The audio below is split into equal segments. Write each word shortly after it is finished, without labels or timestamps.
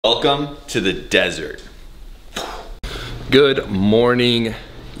Welcome to the desert. Good morning,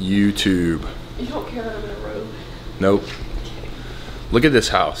 YouTube. You don't care that I'm in a robe? Nope. Look at this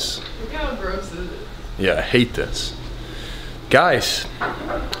house. Look how gross is it? Yeah, I hate this. Guys,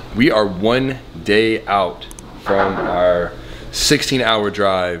 we are 1 day out from our 16-hour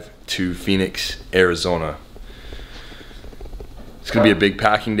drive to Phoenix, Arizona. It's gonna be a big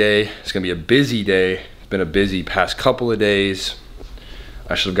packing day. It's gonna be a busy day. It's been a busy past couple of days.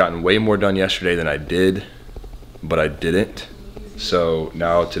 I should have gotten way more done yesterday than I did, but I didn't. So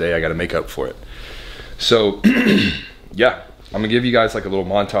now today I gotta make up for it. So yeah, I'm gonna give you guys like a little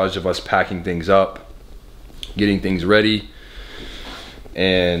montage of us packing things up, getting things ready.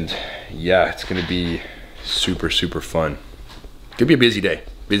 And yeah, it's gonna be super, super fun. It's gonna be a busy day,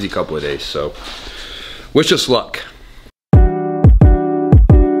 busy couple of days. So wish us luck.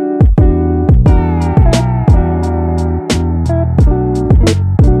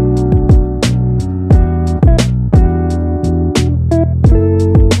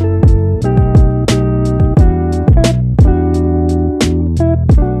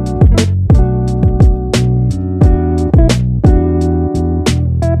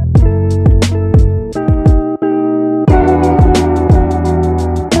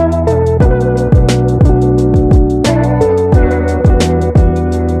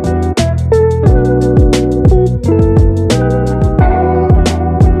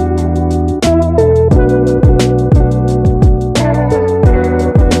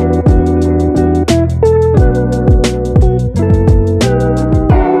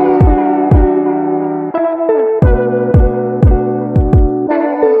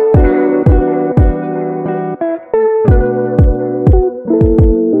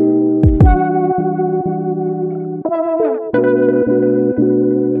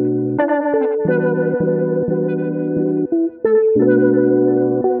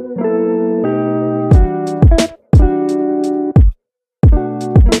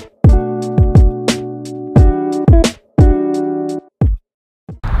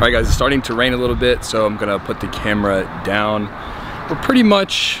 All right guys, it's starting to rain a little bit, so I'm gonna put the camera down. We're pretty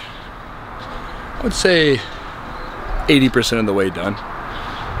much, I would say 80% of the way done.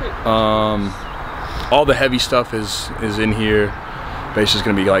 All the heavy stuff is in here, but it's just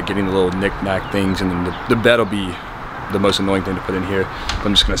gonna be like getting the little knick-knack things, and then the bed will be the most annoying thing to put in here.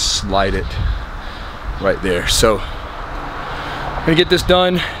 I'm just gonna slide it right there. So I'm gonna get this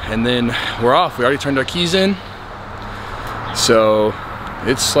done, and then we're off. We already turned our keys in, so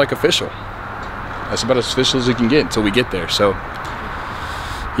it's like official. That's about as official as we can get until we get there. So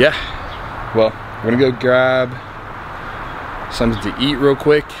yeah, well, we're gonna go grab something to eat real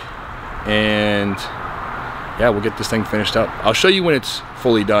quick, and yeah, we'll get this thing finished up. I'll show you when it's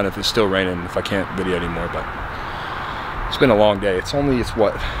fully done, if it's still raining, if I can't video anymore. But it's been a long day. It's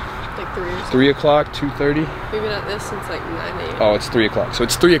what, like 3 o'clock, 2:30? We've been at this since like 9 a.m. Oh, it's 3 o'clock. So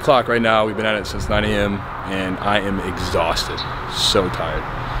it's 3 o'clock right now. We've been at it since 9 a.m. and I am exhausted, so tired.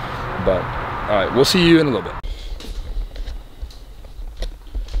 But all right, we'll see you in a little bit.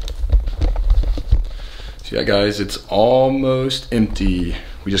 So yeah guys, it's almost empty.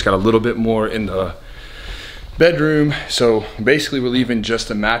 We just got a little bit more in the bedroom. So basically we're leaving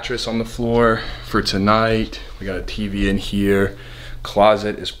just a mattress on the floor for tonight. We got a TV in here.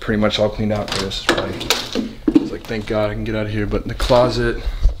 Closet is pretty much all cleaned out. It's like, thank God I can get out of here. But in the closet,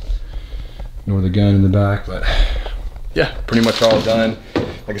 ignore the gun in the back, but yeah, pretty much all done.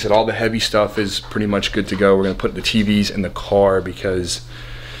 Like I said, all the heavy stuff is pretty much good to go. We're gonna put the TVs in the car because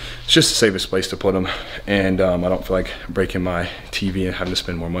it's just the safest place to put them, and I don't feel like breaking my TV and having to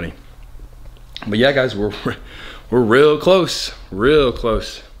spend more money. But yeah guys, we're real close, real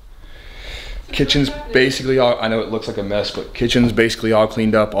close. Kitchen's basically all, I know it looks like a mess, but kitchen's basically all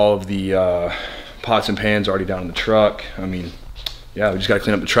cleaned up. All of the pots and pans already down in the truck. I mean, yeah, we just gotta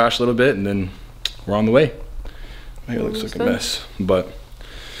clean up the trash a little bit, and then we're on the way. I think it looks like a mess, but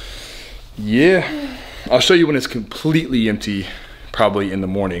yeah, I'll show you when it's completely empty, probably in the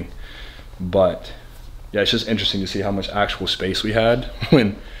morning. But yeah, it's just interesting to see how much actual space we had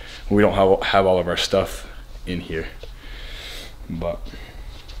when we don't have all of our stuff in here. But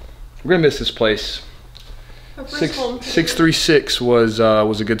we're gonna miss this place. 636 was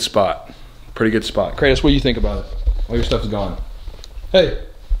a good spot, pretty good spot. Kratos, what do you think about it? All your stuff is gone. Hey,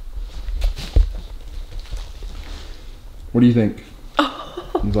 what do you think?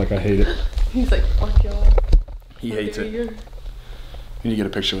 He's like, I hate it. He's like, fuck y'all. He hates it. We need to get a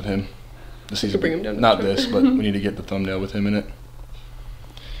picture with him. This needs to bring him down. Not this, but we need to get the thumbnail with him in it.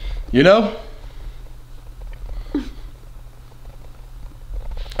 You know?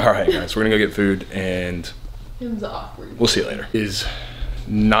 All right, guys, we're gonna go get food, and It was awkward. we'll see you later. It is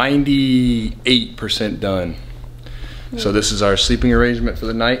 98% done. So this is our sleeping arrangement for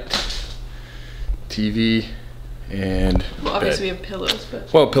the night. TV and well, obviously bed. we have pillows,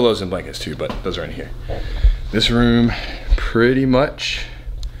 but Well, pillows and blankets too, but those are in here. This room pretty much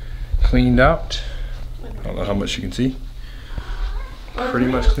cleaned out. I don't know how much you can see. Pretty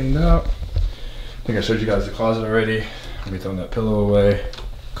much cleaned out. I think I showed you guys the closet already. Let me throw that pillow away.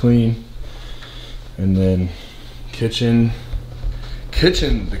 Clean. And then kitchen.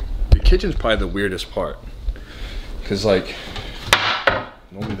 The kitchen's probably the weirdest part. Cause like,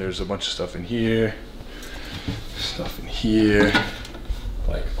 normally there's a bunch of stuff in here. Stuff in here.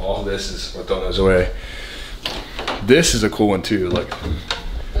 Like all this is, we'll throw those away. This is a cool one too. Like,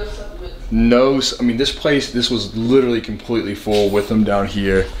 no, I mean this was literally completely full with them down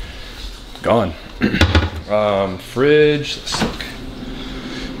here. Gone. Fridge, let's look.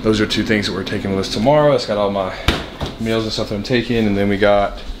 Those are two things that we're taking with us tomorrow. That's got all my meals and stuff that I'm taking, and then we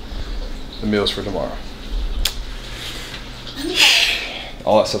got the meals for tomorrow.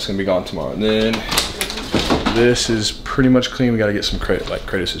 All that stuff's gonna be gone tomorrow. And then this is pretty much clean. We gotta get some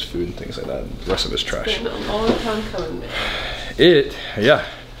Kratos' food and things like that. And the rest of it's trash. it's been a long time coming, man. It, yeah,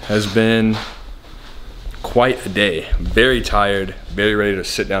 has been quite a day. Very tired, very ready to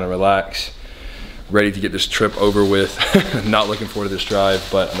sit down and relax. Ready to get this trip over with. Not looking forward to this drive,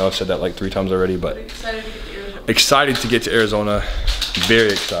 but I know I've said that like 3 times already, but excited to get to Arizona.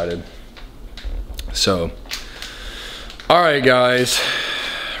 Very excited. So, all right guys,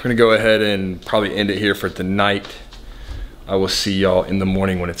 we're gonna go ahead and probably end it here for tonight. I will see y'all in the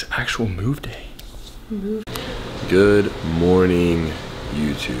morning when it's actual move day. Good morning,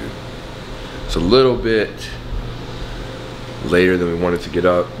 YouTube. It's a little bit later than we wanted to get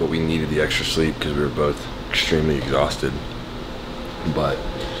up, but we needed the extra sleep because we were both extremely exhausted. But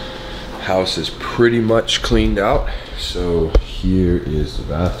house is pretty much cleaned out. So here is the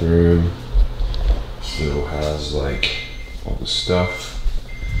bathroom. Still has like all the stuff.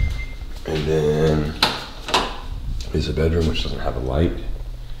 And then is a bedroom which doesn't have a light.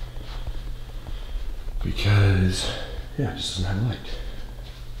 Because, yeah, it just doesn't have a light.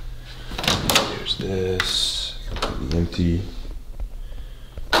 Here's this, completely empty.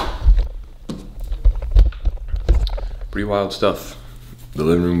 Pretty wild stuff. The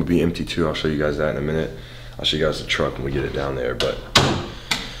living room will be empty too. I'll show you guys that in a minute. I'll show you guys the truck when we get it down there, but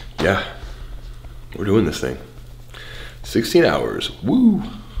yeah, we're doing this thing. 16 hours, woo.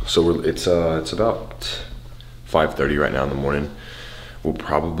 So it's about 5:30 right now in the morning. We'll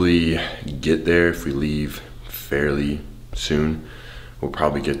probably get there if we leave fairly soon. We'll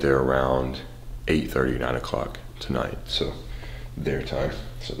probably get there around 8:30, 9 o'clock tonight. So their time.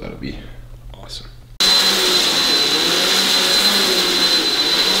 So that'll be awesome.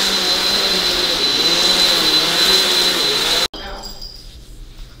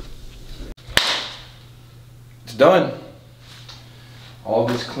 It's done. All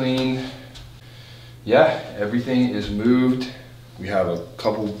this cleaned. Yeah, everything is moved. We have a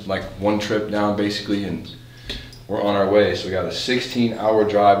couple, like one trip down basically, and we're on our way. So we got a 16-hour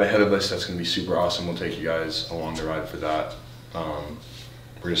drive ahead of us. That's gonna be super awesome. We'll take you guys along the ride for that.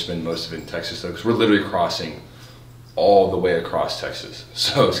 We're gonna spend most of it in Texas though, because we're literally crossing all the way across Texas.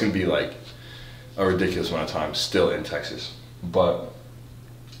 So it's gonna be like a ridiculous amount of time still in Texas. But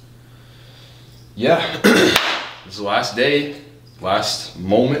yeah, this is the last day, last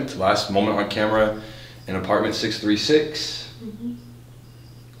moment on camera in apartment 636.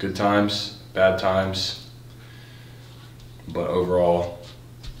 Good times, bad times, but overall,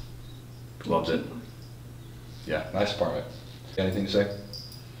 loved it. Yeah, nice apartment. Anything to say?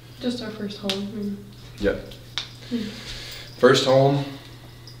 Just our first home. Yep. First home.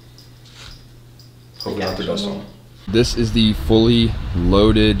 Hopefully not the best home. This is the fully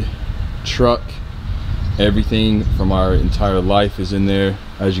loaded truck. Everything from our entire life is in there.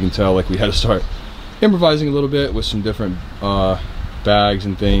 As you can tell, like we had to start improvising a little bit with some different bags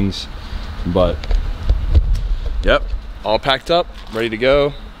and things, but yep, all packed up, ready to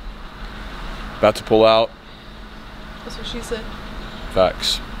go. About to pull out. That's what she said.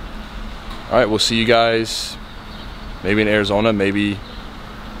 Facts. All right, we'll see you guys maybe in Arizona, maybe,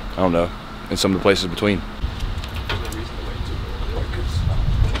 I don't know, in some of the places between.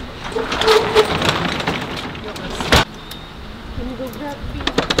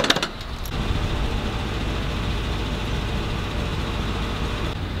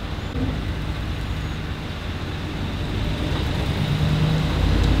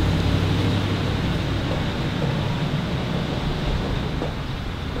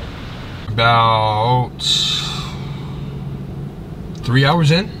 About 3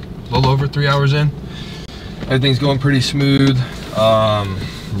 hours in, a little over 3 hours in. Everything's going pretty smooth.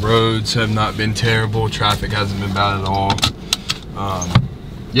 Roads have not been terrible. Traffic hasn't been bad at all.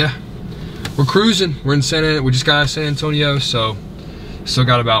 Yeah, we're cruising. We just got out of San Antonio, so still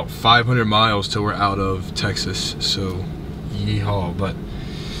got about 500 miles till we're out of Texas. So yeehaw. But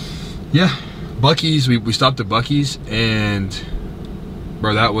yeah, Buc-ee's. We stopped at Buc-ee's, and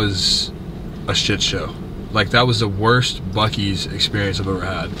bro, that was a shit show. Like, that was the worst Buc-ee's experience I've ever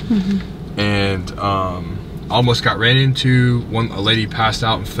had. And almost got ran into. A lady passed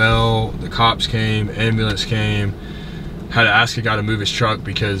out and fell. The cops came, ambulance came. Had to ask a guy to move his truck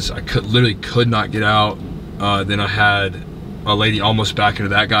because I literally could not get out. Then I had a lady almost back into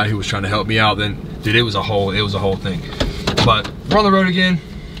that guy who was trying to help me out. Then, dude, it was a whole thing. But we're on the road again.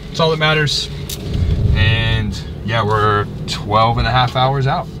 That's all that matters. And yeah, we're 12 and a half hours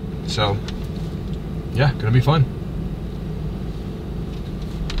out. So yeah, gonna be fun.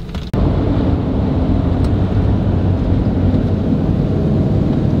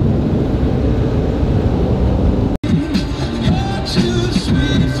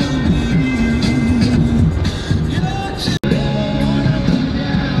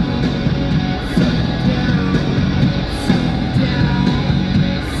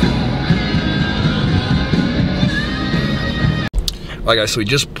 Alright guys, so we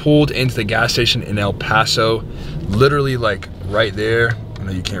just pulled into the gas station in El Paso, literally like right there. I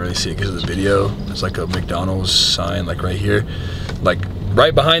know you can't really see it because of the video. There's like a McDonald's sign like right here. Like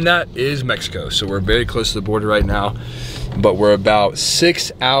right behind that is Mexico. So we're very close to the border right now, but we're about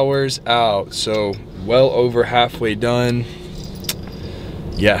 6 hours out. So well over halfway done.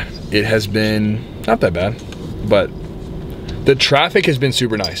 Yeah, it has been not that bad, but the traffic has been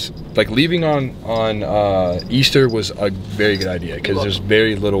super nice. Like leaving on Easter was a very good idea because there's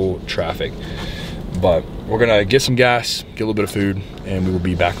very little traffic. But we're gonna get some gas, get a little bit of food, and we will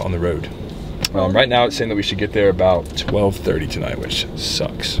be back on the road. Right now it's saying that we should get there about 12:30 tonight, which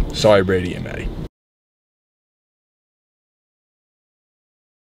sucks. Sorry, Brady and Maddie.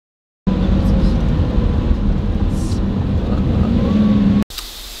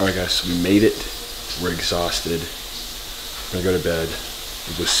 All right guys, so we made it. We're exhausted. We're gonna go to bed.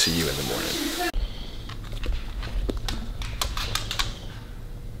 We'll see you in the morning.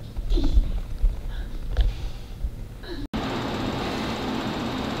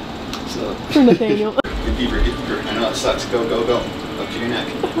 For Nathaniel. Get deeper, get deeper. I know it sucks. Go, go, go. Up to your neck.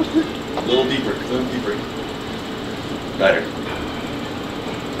 A little deeper, a little deeper. Better.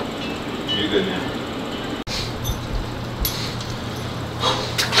 You're good, man.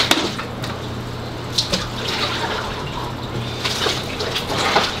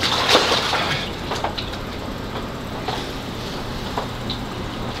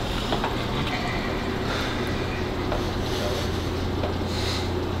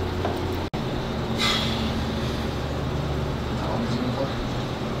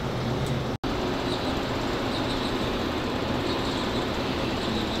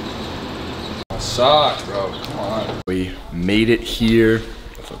 Sucks, bro. Come on. We made it here.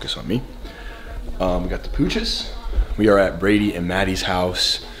 Focus on me. We got the pooches. We are at Brady and Maddie's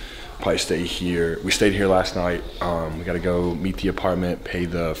house. Probably stay here. We stayed here last night. We gotta go meet the apartment, pay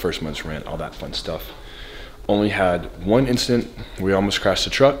the first month's rent, all that fun stuff. Only had one incident. We almost crashed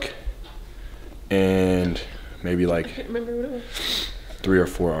the truck, and maybe like I can't remember what it was. 3 or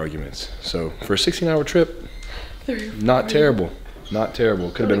 4 arguments. So for a 16-hour trip, not terrible. Not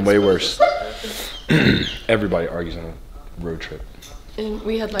terrible. Could have been way worse. Everybody argues on a road trip. And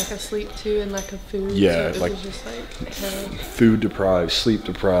we had like a sleep too and like a food. Yeah, so it like was just like food deprived, sleep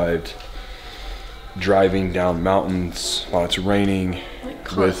deprived, driving down mountains while it's raining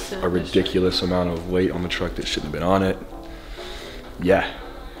like with a ridiculous amount of weight on the truck that shouldn't have been on it. Yeah,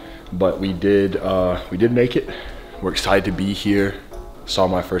 but we did make it. We're excited to be here. Saw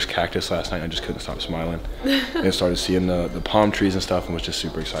my first cactus last night and I just couldn't stop smiling. And started seeing the palm trees and stuff and was just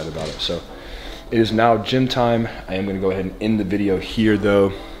super excited about it. So it is now gym time. I am gonna go ahead and end the video here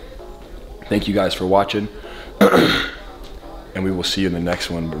though. Thank you guys for watching. And we will see you in the next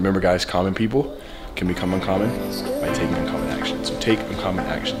one. But remember guys, common people can become uncommon by taking uncommon action. So take uncommon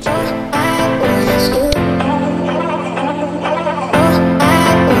actions.